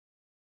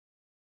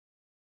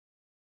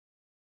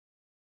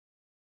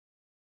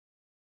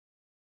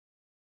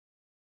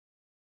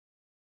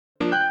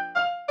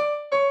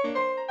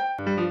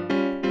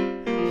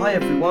Hi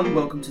everyone,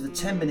 welcome to the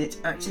 10 Minute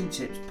Acting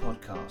Tips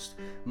podcast.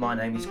 My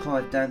name is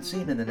Clive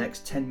Dancy, and in the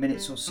next 10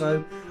 minutes or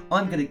so,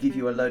 I'm going to give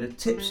you a load of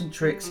tips and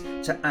tricks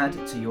to add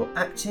to your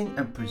acting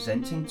and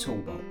presenting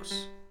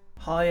toolbox.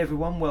 Hi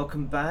everyone,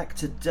 welcome back.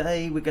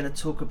 Today we're going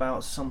to talk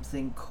about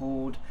something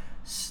called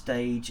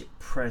stage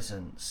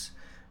presence.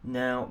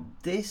 Now,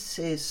 this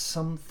is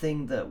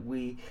something that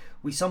we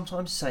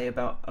sometimes say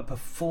about a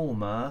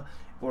performer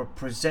or a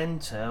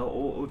presenter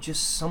or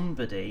just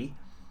somebody,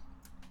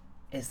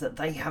 is that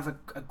they have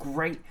a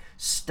great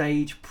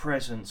stage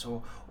presence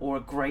or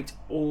a great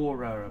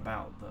aura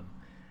about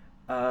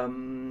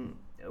them.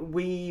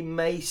 We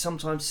may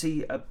sometimes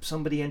see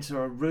somebody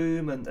enter a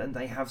room and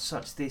they have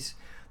such this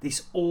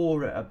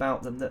aura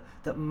about them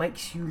that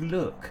makes you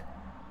look.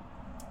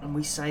 And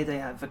we say they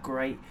have a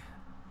great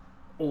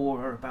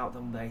aura about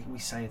them. We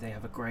say they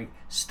have a great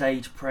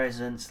stage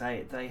presence.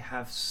 They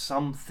have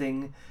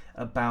something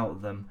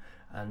about them.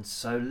 And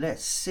so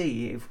let's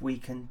see if we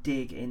can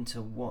dig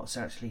into what's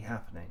actually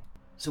happening.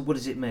 So what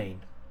does it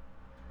mean?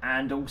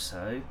 And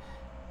also,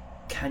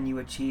 can you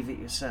achieve it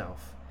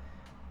yourself?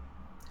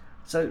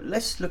 So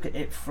let's look at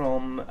it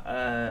from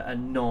a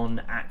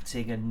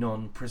non-acting and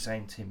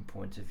non-presenting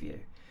point of view.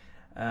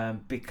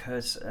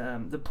 Because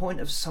the point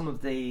of some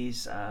of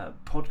these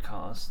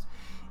podcasts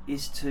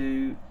is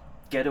to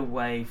get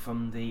away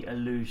from the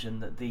illusion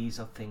that these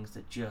are things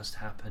that just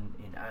happen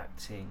in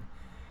acting,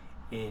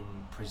 in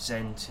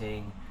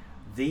presenting.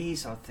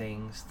 These are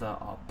things that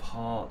are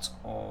part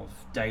of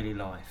daily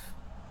life.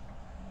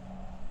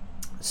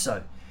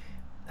 So,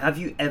 have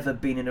you ever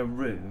been in a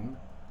room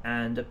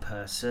and a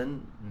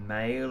person,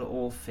 male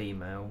or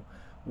female,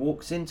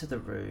 walks into the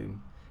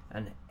room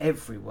and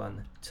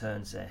everyone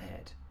turns their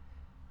head?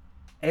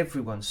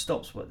 Everyone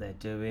stops what they're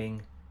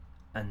doing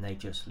and they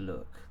just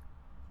look.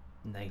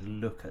 And they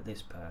look at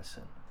this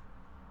person.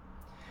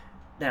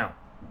 Now,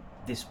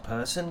 this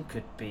person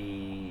could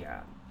be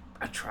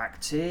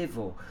attractive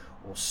or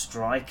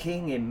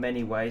striking in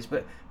many ways,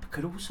 but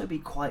could also be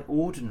quite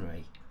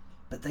ordinary,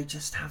 but they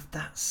just have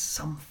that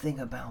something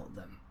about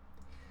them.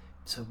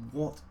 So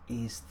what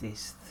is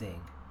this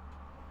thing?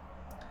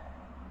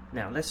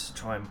 Now let's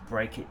try and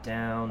break it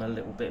down a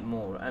little bit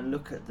more and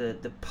look at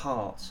the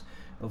parts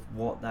of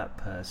what that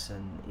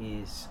person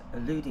is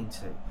alluding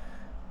to.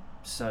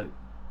 So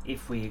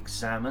if we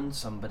examine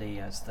somebody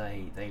as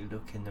they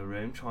look in the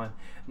room, try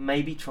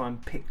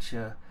and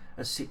picture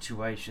a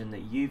situation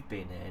that you've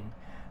been in,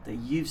 that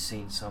you've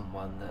seen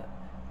someone that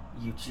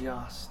you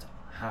just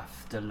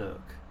have to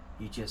look,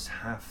 you just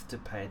have to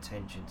pay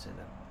attention to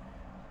them.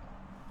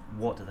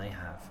 What do they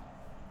have?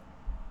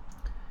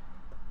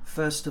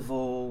 First of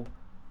all,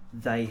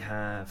 they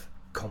have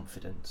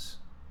confidence.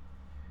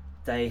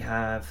 They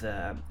have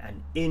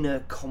an inner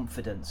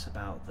confidence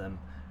about them,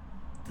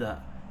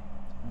 that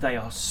they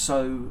are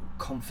so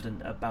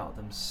confident about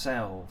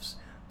themselves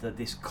that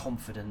this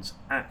confidence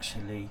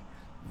actually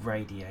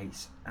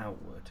radiates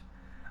outward.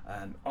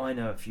 I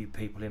know a few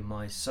people in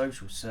my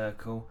social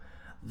circle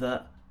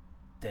that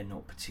they're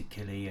not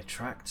particularly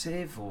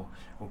attractive or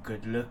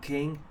good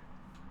looking,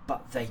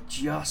 but they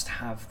just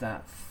have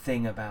that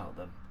thing about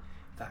them,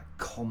 that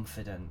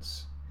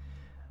confidence.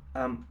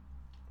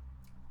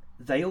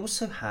 They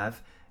also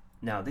have,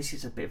 now this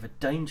is a bit of a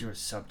dangerous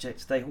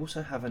subject, they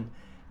also have an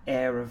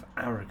air of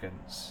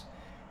arrogance.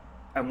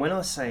 And when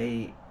I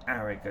say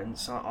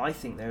arrogance, I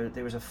think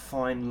there is a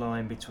fine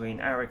line between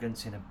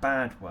arrogance in a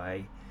bad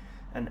way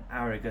and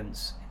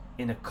arrogance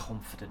in a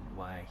confident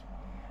way.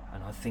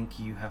 And I think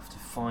you have to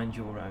find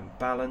your own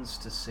balance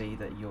to see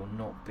that you're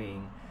not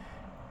being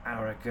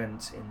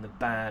arrogant in the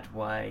bad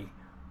way,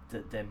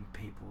 that then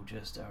people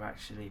just are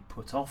actually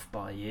put off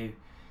by you,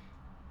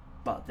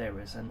 but there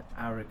is an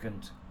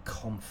arrogant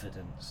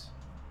confidence.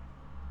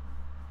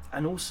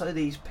 And also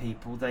these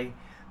people, they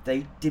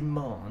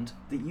demand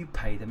that you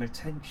pay them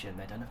attention.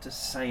 They don't have to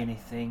say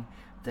anything,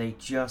 they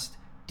just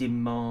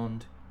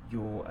demand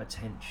your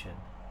attention.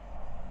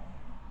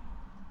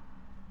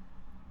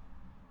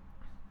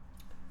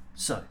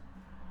 So,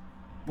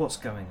 what's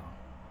going on?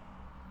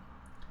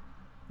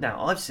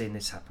 Now, I've seen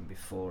this happen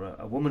before.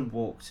 A woman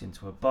walks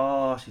into a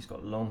bar, she's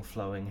got long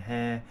flowing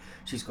hair,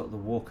 she's got the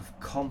walk of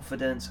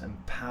confidence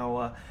and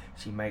power,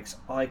 she makes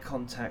eye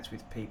contact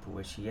with people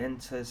as she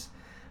enters,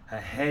 her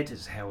head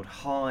is held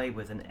high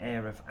with an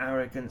air of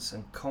arrogance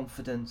and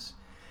confidence,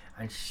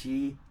 and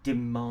she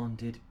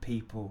demanded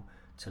people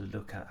to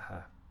look at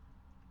her.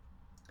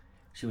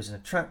 She was an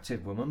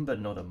attractive woman,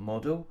 but not a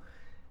model,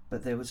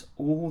 but there was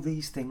all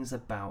these things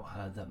about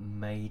her that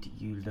made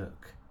you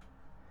look.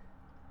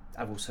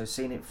 I've also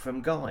seen it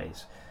from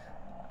guys.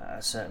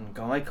 A certain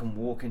guy can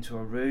walk into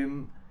a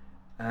room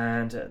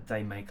and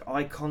they make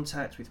eye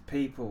contact with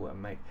people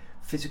and make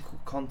physical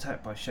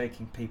contact by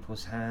shaking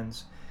people's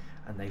hands,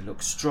 and they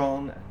look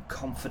strong and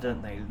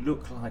confident, they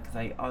look like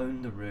they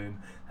own the room,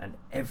 and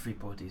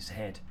everybody's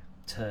head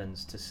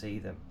turns to see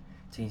them,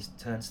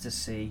 turns to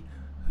see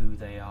who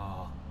they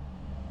are.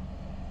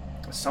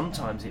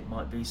 Sometimes it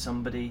might be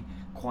somebody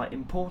quite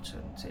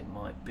important, it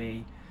might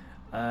be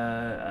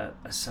a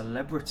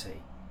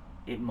celebrity,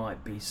 it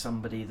might be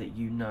somebody that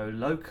you know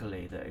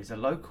locally that is a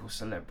local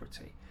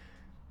celebrity,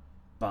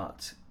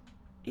 but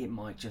it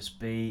might just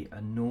be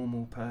a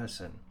normal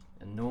person,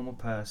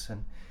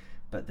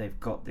 but they've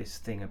got this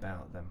thing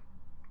about them.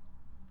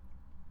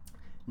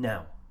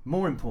 Now,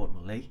 more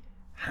importantly,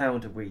 how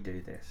do we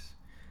do this?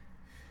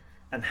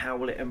 And how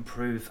will it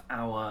improve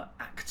our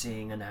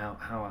acting and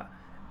our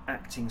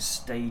acting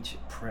stage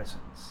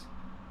presence?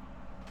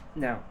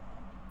 Now,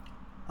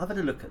 I've had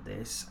a look at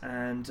this,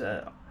 and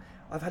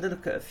I've had a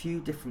look at a few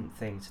different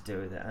things to do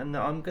with it, and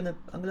I'm gonna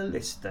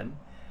list them.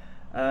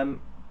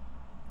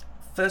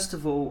 First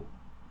of all,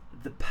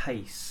 the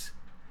pace.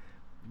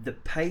 The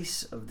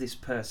pace of this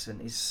person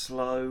is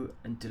slow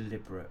and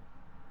deliberate.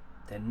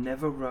 They're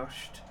never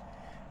rushed.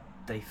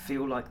 They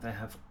feel like they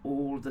have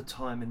all the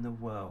time in the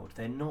world.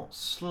 They're not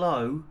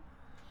slow,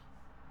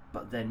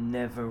 but they're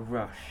never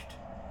rushed.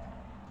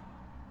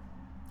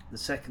 The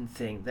second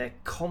thing, their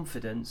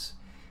confidence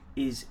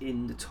is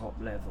in the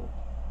top level.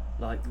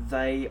 Like,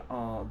 they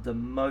are the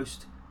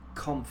most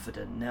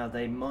confident. Now,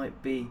 they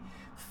might be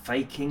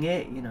faking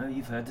it,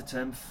 you've heard the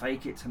term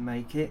fake it to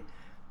make it,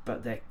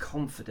 but their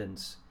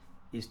confidence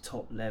is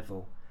top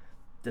level.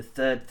 The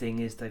third thing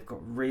is they've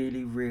got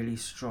really, really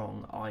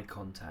strong eye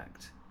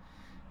contact.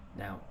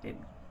 Now,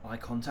 eye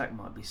contact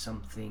might be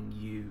something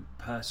you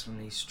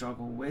personally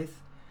struggle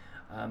with.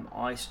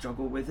 I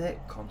struggle with it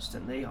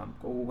constantly. I'm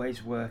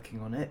always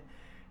working on it,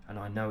 and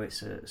I know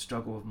it's a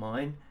struggle of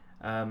mine.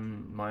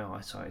 My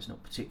eyesight is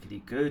not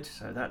particularly good,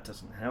 so that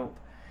doesn't help,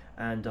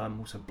 and I'm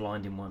also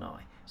blind in one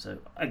eye, so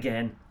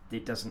again,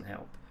 it doesn't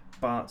help,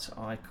 but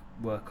I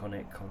work on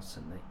it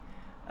constantly.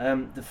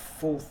 The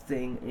fourth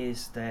thing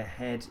is their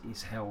head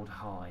is held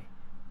high.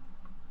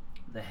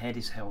 The head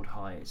is held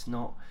high. It's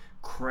not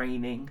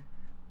craning,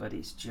 but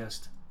it's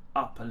just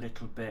up a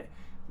little bit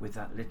with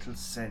that little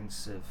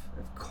sense of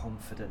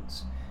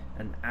confidence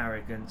and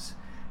arrogance.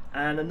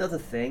 And another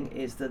thing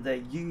is that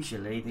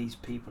these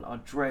people are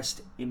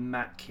dressed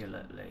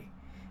immaculately.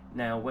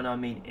 Now, when I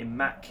mean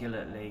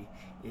immaculately,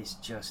 it's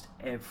just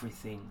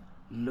everything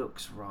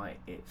looks right,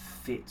 it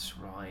fits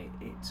right,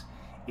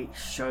 it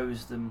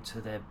shows them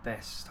to their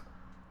best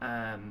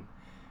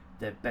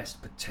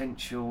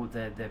potential,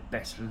 their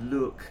best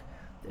look,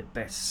 their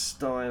best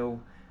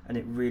style, and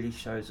it really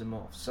shows them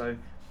off. So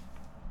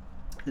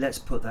let's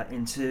put that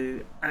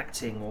into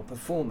acting or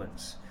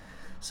performance.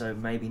 So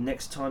maybe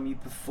next time you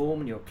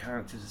perform and your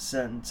character's a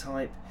certain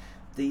type,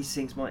 these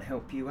things might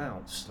help you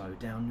out. Slow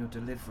down your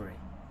delivery.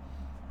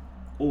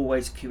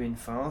 Always cue in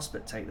fast,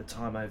 but take the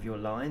time over your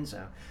lines.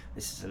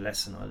 This is a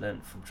lesson I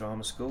learned from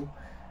drama school,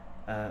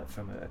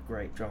 from a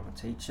great drama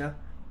teacher.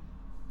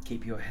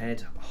 Keep your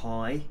head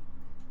high.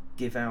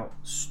 Give out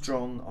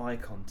strong eye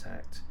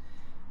contact.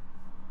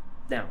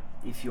 Now,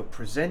 if you're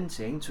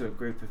presenting to a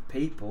group of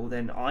people,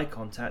 then eye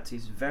contact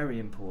is very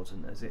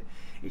important, as it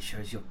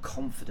shows your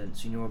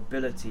confidence and your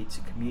ability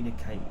to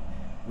communicate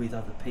with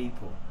other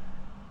people.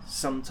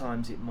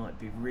 Sometimes it might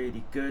be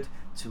really good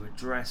to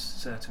address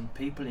certain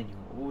people in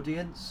your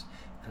audience,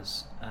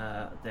 because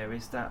there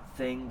is that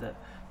thing that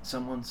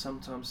someone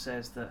sometimes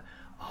says that,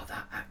 oh,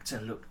 that actor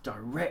looked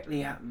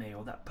directly at me,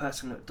 or that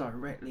person looked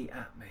directly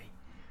at me.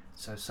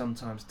 So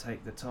sometimes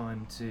take the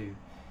time to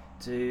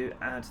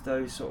add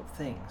those sort of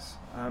things.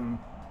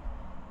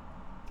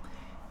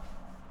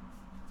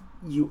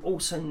 You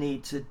also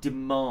need to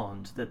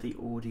demand that the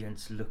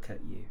audience look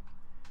at you.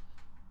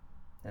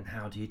 And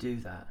how do you do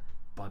that?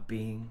 By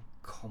being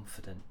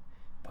confident,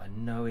 by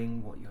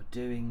knowing what you're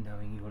doing,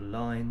 knowing your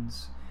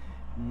lines,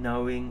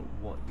 knowing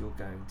what you're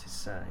going to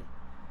say.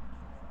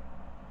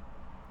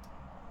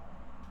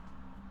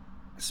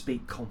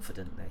 Speak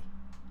confidently.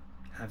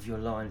 Have your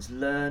lines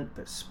learned,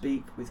 but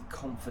speak with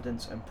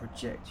confidence and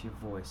project your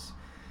voice.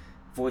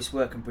 Voice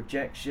work and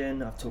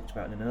projection, I've talked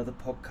about in another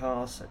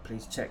podcast, so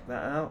please check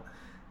that out.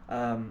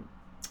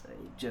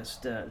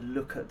 Just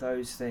look at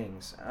those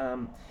things.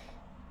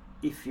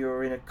 If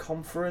you're in a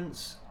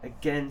conference,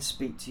 again,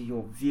 speak to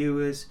your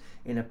viewers.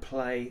 In a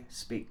play,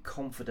 speak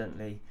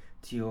confidently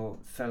to your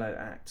fellow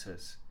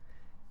actors.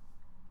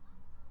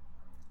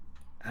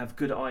 Have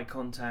good eye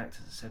contact,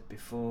 as I said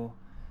before,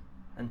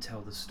 and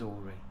tell the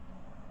story.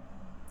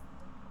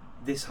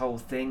 This whole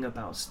thing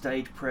about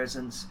stage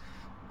presence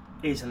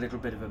is a little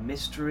bit of a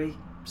mystery.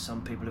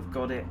 Some people have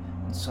got it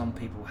and some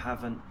people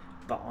haven't,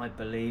 but I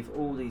believe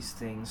all these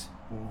things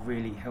will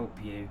really help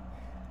you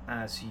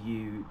as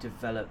you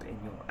develop in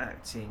your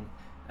acting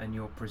and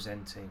your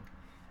presenting,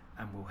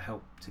 and will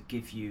help to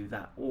give you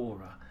that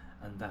aura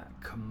and that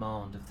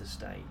command of the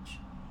stage.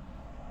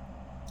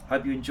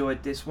 Hope you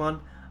enjoyed this one,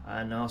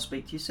 and I'll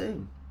speak to you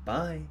soon.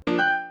 Bye.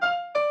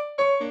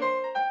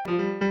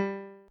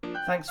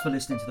 Thanks for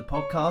listening to the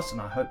podcast,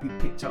 and I hope you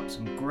picked up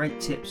some great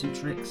tips and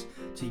tricks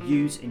to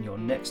use in your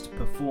next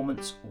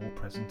performance or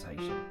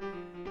presentation.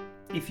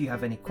 If you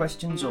have any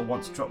questions or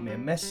want to drop me a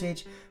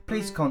message,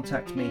 please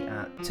contact me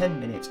at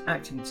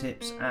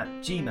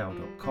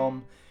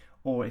 10minutesactingtips@gmail.com,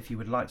 or if you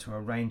would like to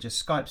arrange a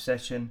Skype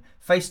session,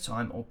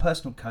 FaceTime or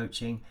personal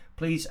coaching,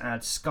 please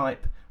add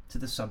Skype to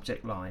the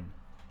subject line.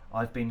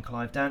 I've been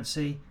Clive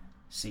Dancy.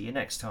 See you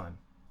next time.